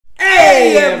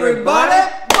Hey everybody!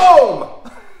 Boom!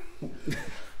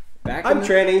 I'm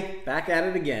Tranny. Back at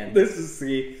it again. This is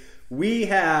C. We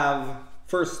have,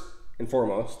 first and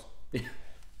foremost,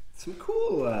 some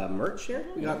cool merch here.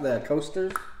 We got the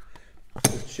coasters,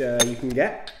 which you can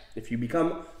get if you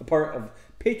become a part of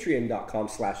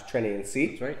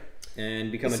patreon.com/TrannyandC. That's right.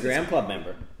 And become a Dram Club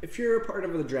member. If you're a part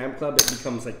of the Dram Club, it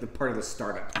becomes like the part of the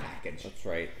startup package. That's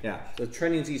right. Yeah. The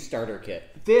Tranny and C starter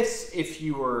kit. This, if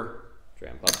you were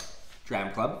Dram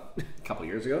Club a couple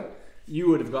years ago, you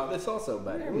would have got this also.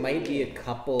 But there might be a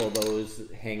couple of those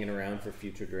hanging around for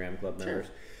future Dram Club members.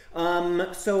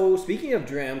 So speaking of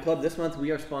Dram Club, this month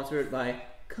we are sponsored by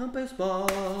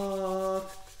compassbox.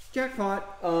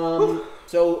 Jackpot.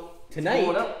 So tonight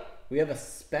we have a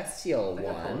special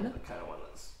one. I kind of want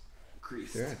this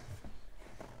creased. Sure.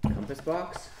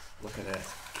 compassbox. Look at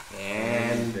this.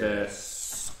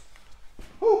 Canvas.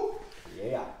 Woo.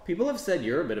 Yeah. People have said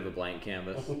you're a bit of a blank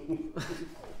canvas.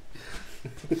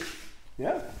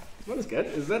 Yeah. That is good.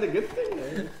 Is that a good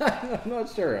thing? I'm not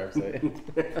sure, I'm saying.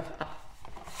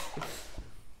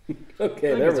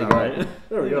 Okay, there we go. Right.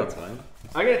 There we go. That's fine.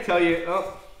 I'm going to tell you.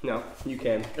 Oh, no, you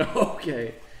can.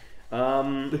 Okay.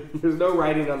 There's no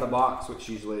writing on the box, which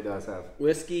usually does have.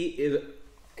 Whiskey is.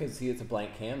 Because see, it's a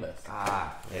blank canvas.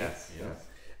 Ah, yes.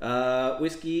 Yes.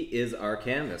 Whiskey is our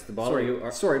canvas. The bottle.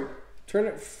 Sorry. Turn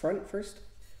it front first.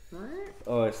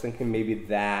 Oh, I was thinking maybe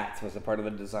that was a part of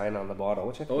the design on the bottle,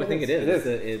 which I think I think it is.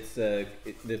 It's a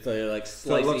like slicing.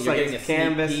 So it looks like it's a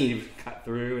canvas, and you've cut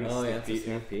through. And it's a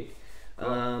sneak peek. You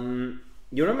know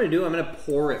what I'm going to do? I'm going to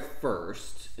pour it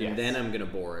first, and then I'm going to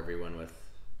bore everyone with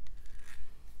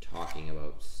talking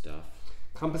about stuff.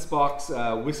 Compassbox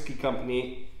Whisky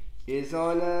Company is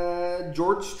on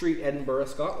George Street, Edinburgh,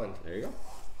 Scotland. There you go.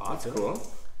 Oh, that's cool.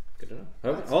 Good to know.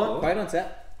 Hold on, quiet on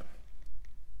set.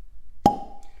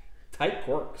 Tight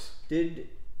corks. I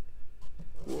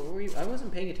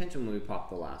wasn't paying attention when we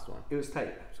popped the last one. It was tight.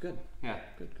 It was good. Yeah.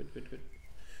 Good.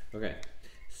 Okay.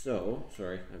 So,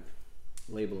 sorry, I'm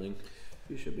labeling.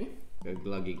 You should be.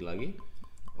 Gluggy.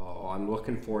 Oh, I'm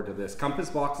looking forward to this.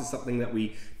 Compassbox is something that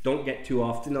we don't get too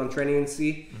often on Tranny and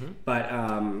C, but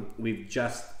we've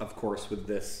just, of course, with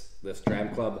this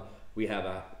Dram Club, we have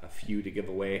a few to give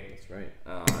away. That's right.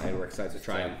 And we're excited to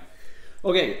try them.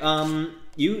 Okay,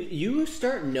 you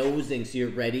start nosing, so you're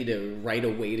ready to right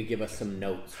away to give us some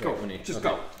notes. Go.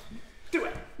 Go. Do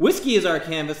it. Whiskey is our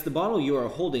canvas. The bottle you are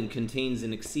holding contains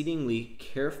an exceedingly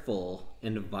careful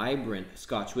and vibrant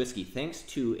Scotch whiskey, thanks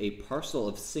to a parcel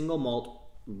of single malt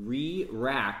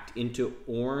re-racked into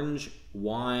orange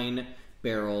wine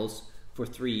barrels for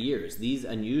 3 years. These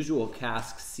unusual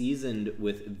casks, seasoned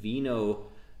with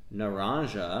vino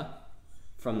naranja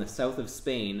from the south of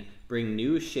Spain, bring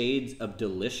new shades of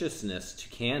deliciousness to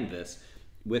canvas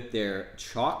with their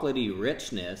chocolatey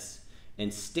richness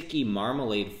and sticky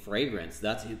marmalade fragrance.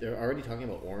 They're already talking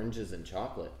about oranges and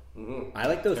chocolate. I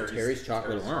like those Terry's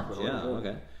chocolate orange. Yeah,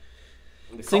 okay.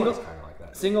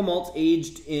 Single malts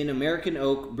aged in American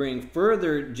oak bring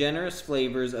further generous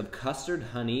flavors of custard,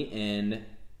 honey, and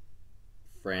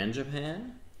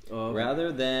frangipane.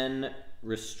 Rather than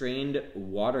restrained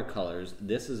watercolors,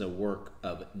 this is a work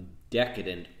of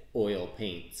decadent oil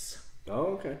paints.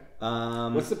 Oh, okay.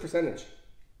 What's the percentage?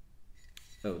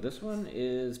 Oh, this one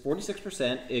is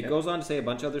 46%. It goes on to say a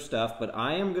bunch of other stuff, but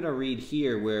I am going to read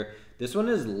here where this one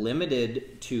is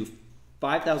limited to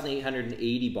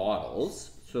 5,880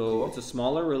 bottles. So it's a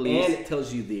smaller release. And it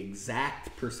tells you the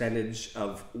exact percentage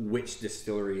of which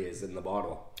distillery is in the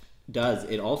bottle.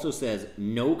 It also says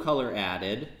no color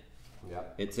added.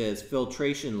 Yep. It says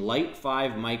filtration light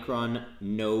 5 micron,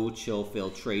 no chill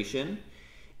filtration.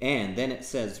 And then it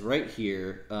says right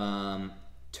here,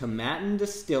 Tomatin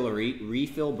Distillery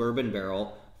refill bourbon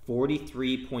barrel,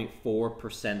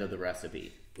 43.4% of the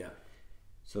recipe. Yeah.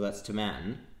 So that's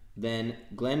Tomatin. Then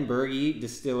Glenbergie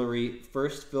Distillery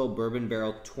first fill bourbon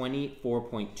barrel,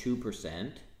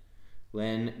 24.2%.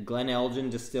 Glen Elgin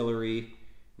Distillery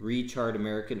recharred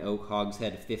American oak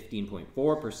hogshead,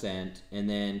 15.4%. And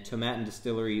then Tomatin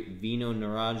Distillery Vino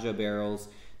Naranja barrels,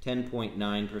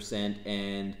 10.9%.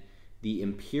 And the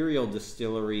Imperial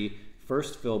Distillery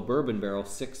first fill bourbon barrel,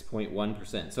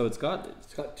 6.1%. So it's got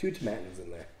 2 Tomatins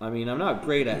in there. I mean, I'm not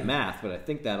great at math, but I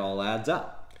think that all adds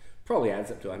up. Probably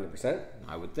adds up to 100%.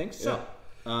 I would think so.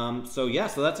 Yeah.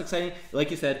 So that's exciting.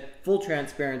 Like you said, full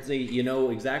transparency. You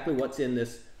know exactly what's in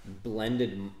this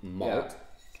blended malt. Yeah.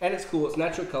 And it's cool. It's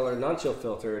natural color, non-chill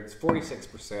filter. It's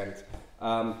 46%.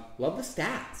 Love the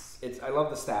stats. I love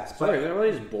the stats. Sorry, I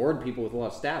really just bored people with a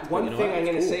lot of stats. One thing I'm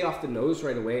going to say off the nose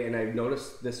right away, and I've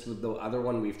noticed this with the other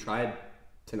one we've tried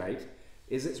tonight,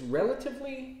 is it's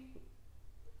relatively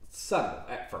subtle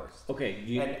at first.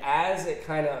 Okay. And as it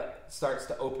kind of starts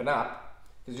to open up,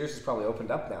 because yours is probably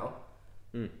opened up now.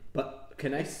 But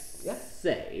can I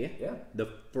say, the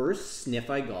first sniff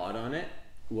I got on it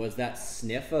was that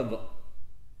sniff of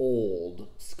old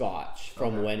Scotch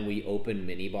from when we open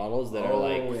mini bottles that are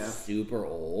like super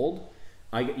old.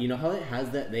 You know how it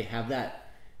has that? They have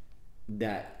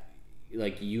that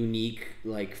like unique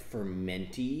like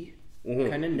fermenty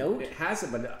kind of note. It has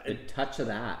it, but a touch of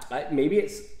that. Maybe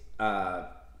it's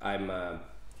I'm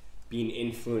being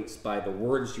influenced by the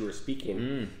words you were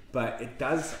speaking, but it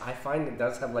does. I find it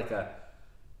does have like an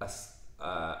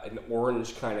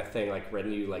orange kind of thing, like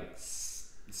when you like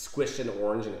squish an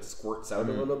orange and it squirts out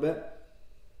a little bit.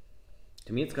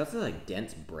 To me, it's got some like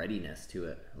dense breadiness to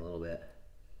it a little bit.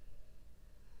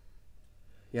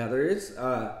 Yeah, there is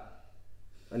a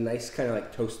nice kind of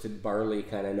like toasted barley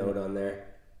kind of note on there.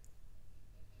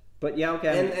 But yeah,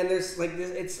 okay. And there's like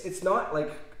this, it's not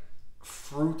like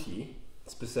fruity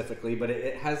specifically, but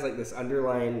it has like this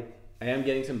underlying. I am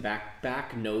getting some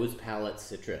back nose palate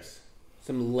citrus,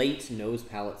 some late nose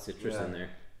palate citrus in there.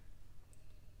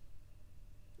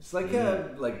 It's like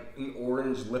an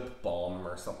orange lip balm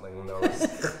or something,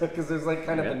 because there's like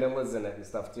kind of vanillas in it and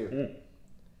stuff too.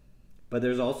 But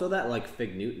there's also that like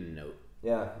Fig Newton note.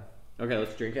 Yeah. Okay,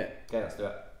 let's drink it. Okay, let's do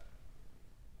it.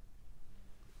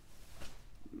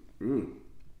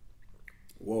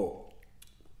 Whoa.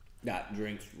 That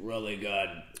drink's really good.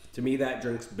 To me, that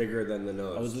drink's bigger than the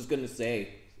nose. I was just gonna say,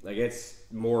 like, it's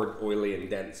more oily and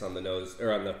dense on the nose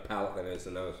or on the palate than it is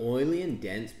the nose. Oily and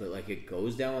dense, but like it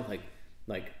goes down with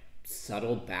like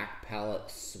subtle back palate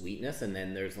sweetness, and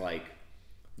then there's like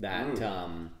that.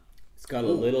 It's got a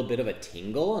little bit of a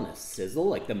tingle and a sizzle.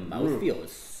 Like the mouthfeel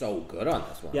is so good on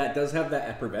this one. Yeah, it does have that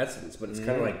effervescence, but it's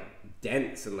kind of like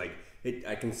dense and like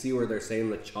I can see where they're saying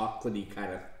the chocolatey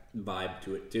kind of vibe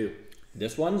to it too.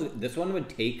 This one would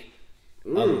take a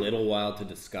little while to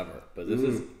discover, but this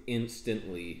is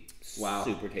instantly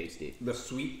super tasty. The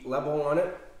sweet level on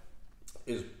it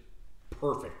is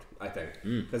perfect, I think,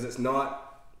 because it's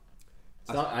not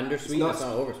undersweet, it's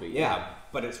not oversweet. Yeah,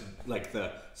 but it's like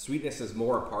the sweetness is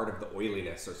more a part of the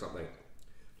oiliness or something.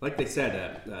 Like they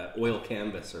said, oil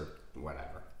canvas or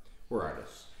whatever. We're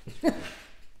artists.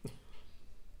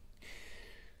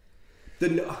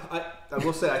 I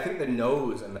will say, I think the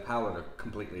nose and the palate are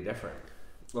completely different.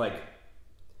 Like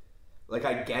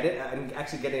I get it. I'm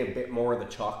actually getting a bit more of the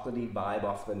chocolatey vibe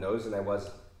off the nose than I was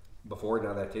before.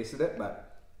 Now that I tasted it,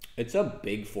 but it's a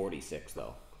big 46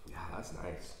 though. Yeah, that's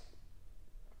nice.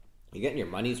 You're getting your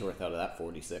money's worth out of that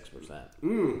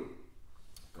 46%.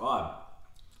 God,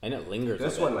 and it lingers.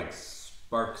 This one like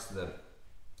sparks the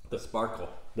sparkle.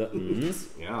 The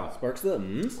yeah, sparks the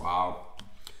Wow.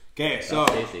 Okay, so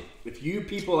if you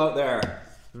people out there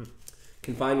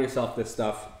can find yourself this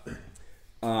stuff,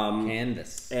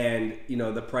 canvas, and you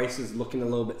know the price is looking a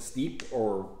little bit steep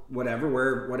or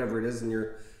whatever it is in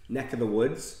your neck of the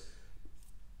woods,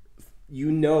 you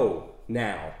know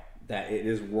now that it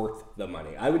is worth the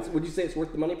money. Would you say it's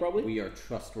worth the money? Probably. We are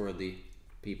trustworthy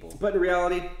people. But in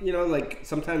reality, you know, like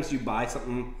sometimes you buy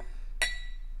something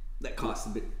that costs a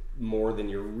bit more than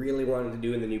you're really wanting to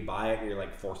do, and then you buy it and you're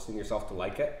like forcing yourself to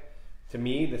like it. To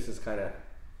me, this is kind of,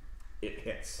 it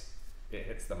hits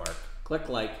the mark. Click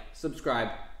like, subscribe,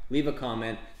 leave a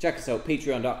comment, check us out,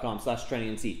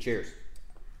 patreon.com/trendingandc. Cheers.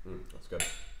 That's good.